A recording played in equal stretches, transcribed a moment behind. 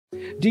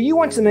Do you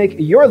want to make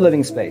your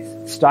living space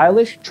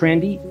stylish,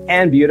 trendy,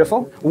 and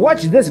beautiful?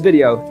 Watch this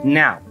video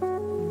now.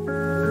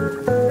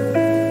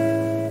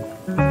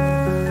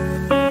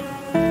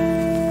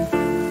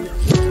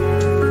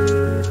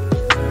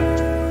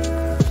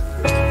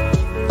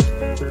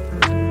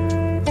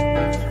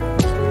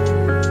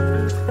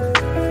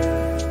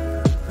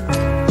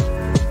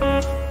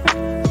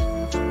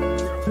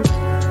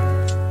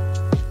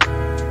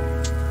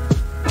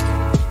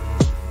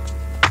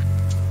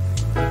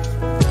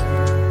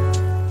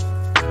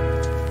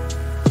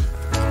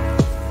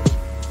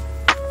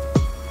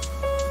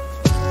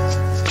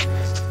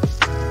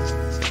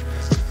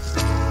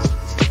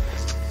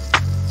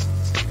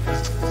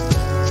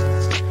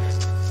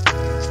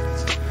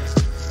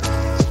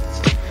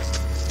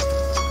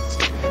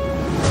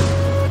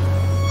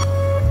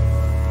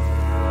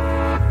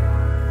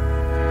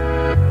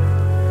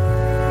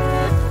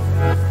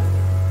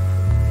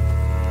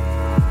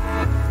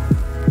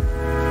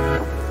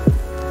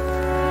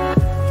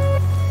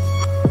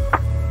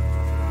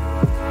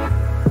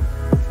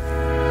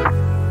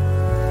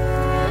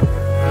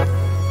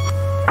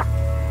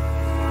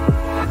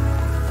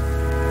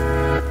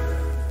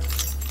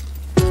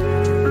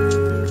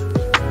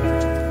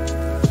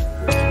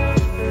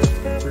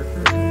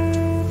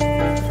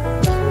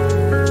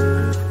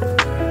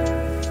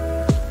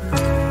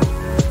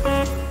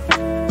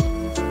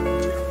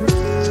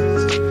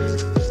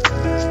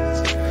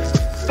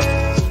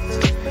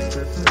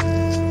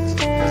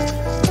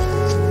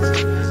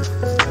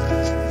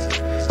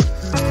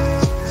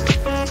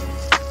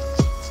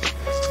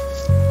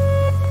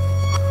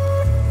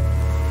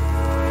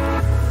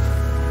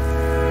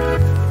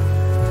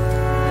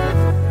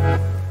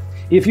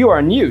 If you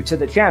are new to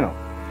the channel,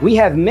 we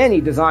have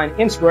many design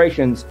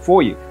inspirations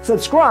for you.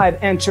 Subscribe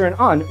and turn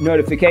on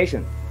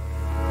notifications.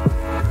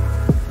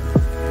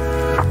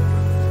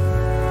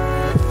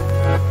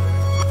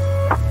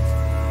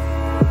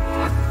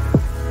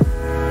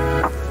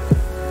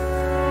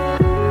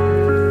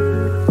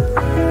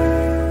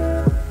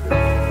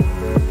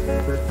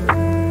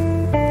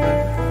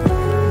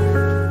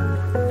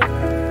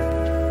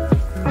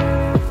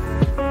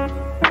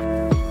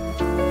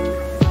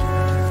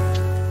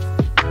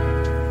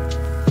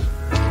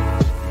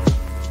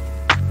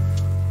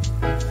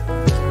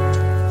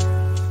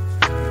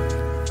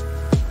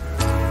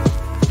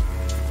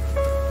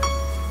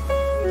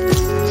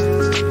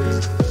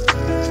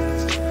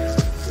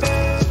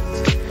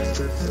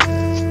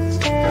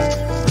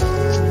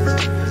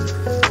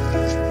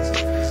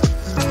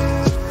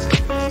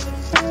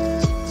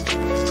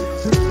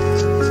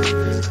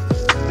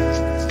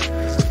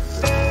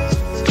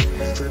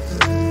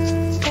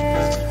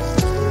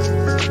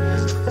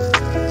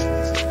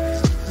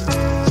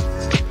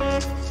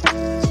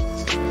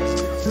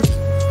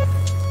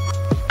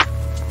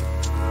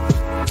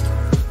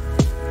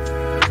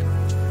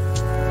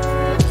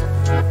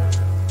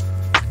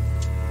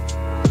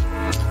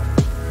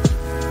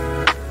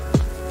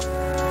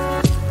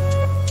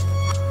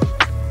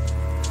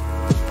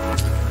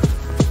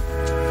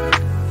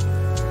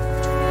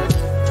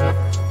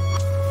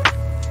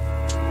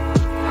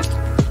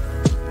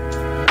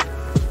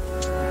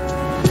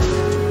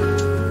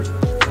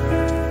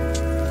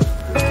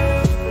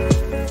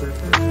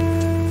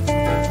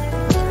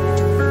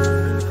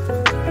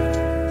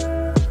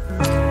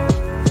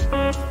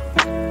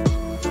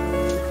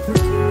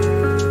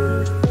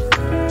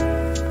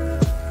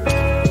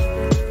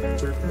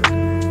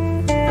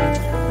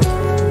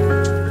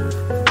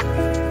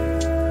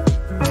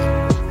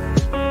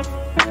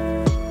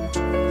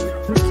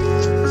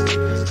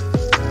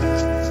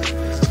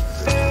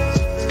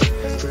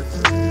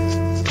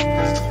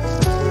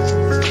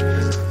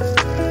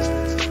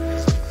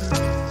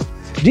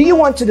 Do you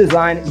want to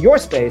design your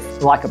space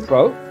like a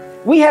pro?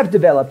 We have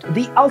developed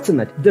the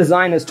ultimate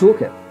designer's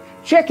toolkit.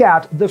 Check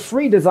out the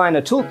free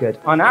designer toolkit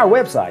on our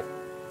website,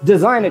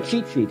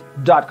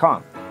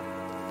 designercheatsheet.com.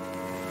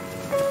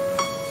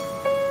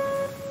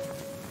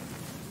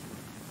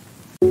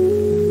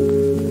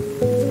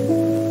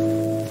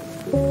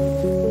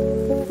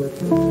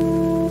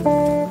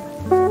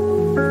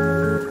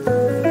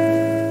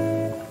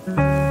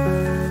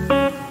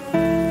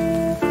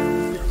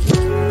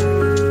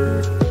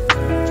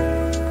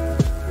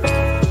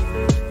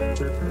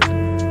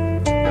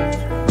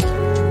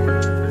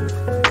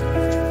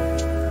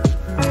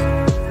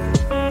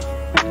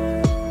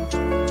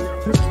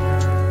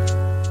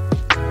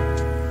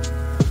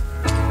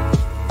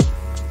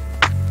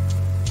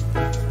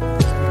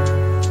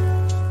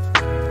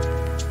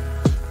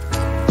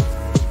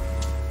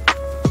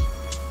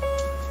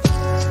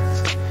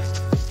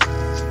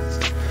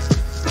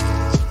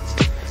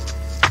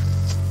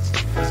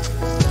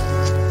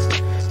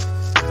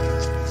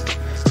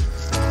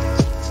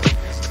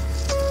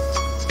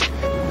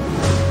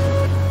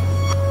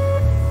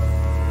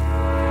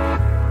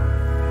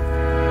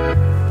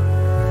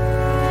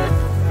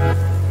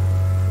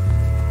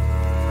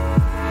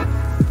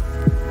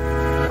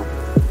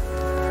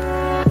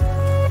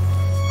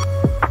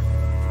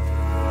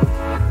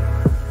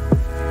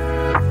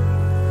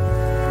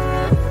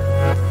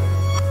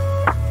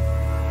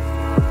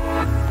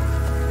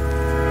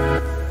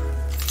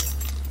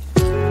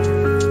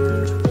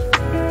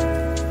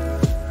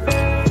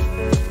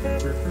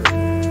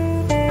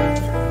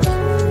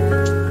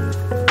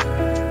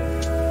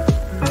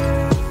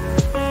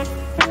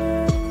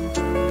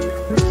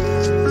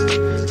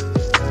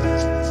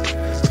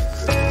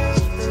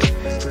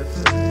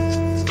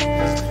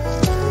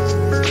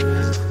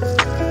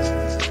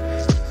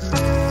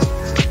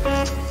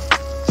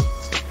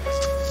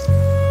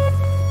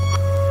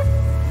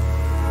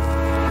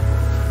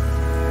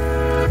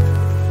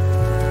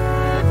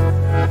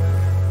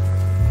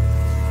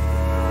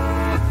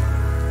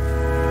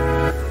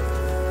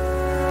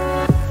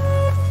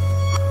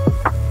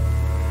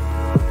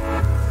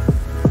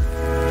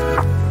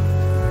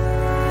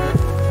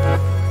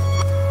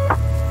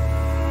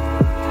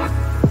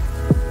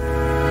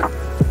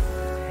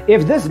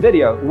 If this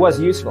video was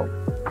useful,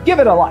 give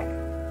it a like.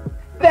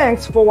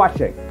 Thanks for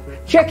watching.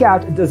 Check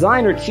out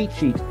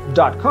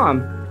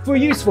designercheatsheet.com for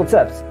useful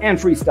tips and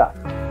free stuff.